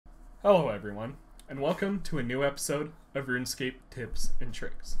Hello everyone, and welcome to a new episode of RuneScape Tips and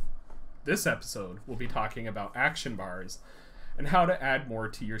Tricks. This episode will be talking about action bars and how to add more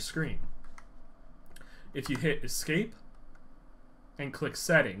to your screen. If you hit Escape and click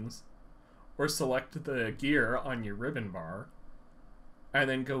Settings, or select the gear on your ribbon bar, and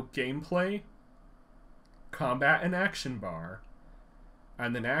then go Gameplay, Combat and Action Bar,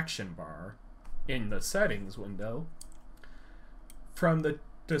 and then Action Bar in the Settings window, from the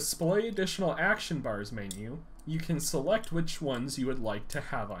Display Additional Action Bars menu, you can select which ones you would like to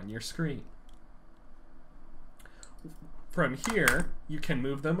have on your screen. From here, you can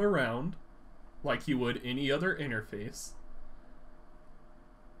move them around like you would any other interface,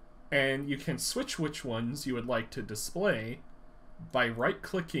 and you can switch which ones you would like to display by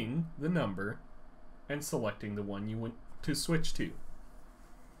right-clicking the number and selecting the one you want to switch to.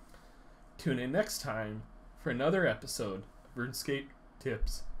 Tune in next time for another episode of RuneScape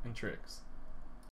Tips and Tricks.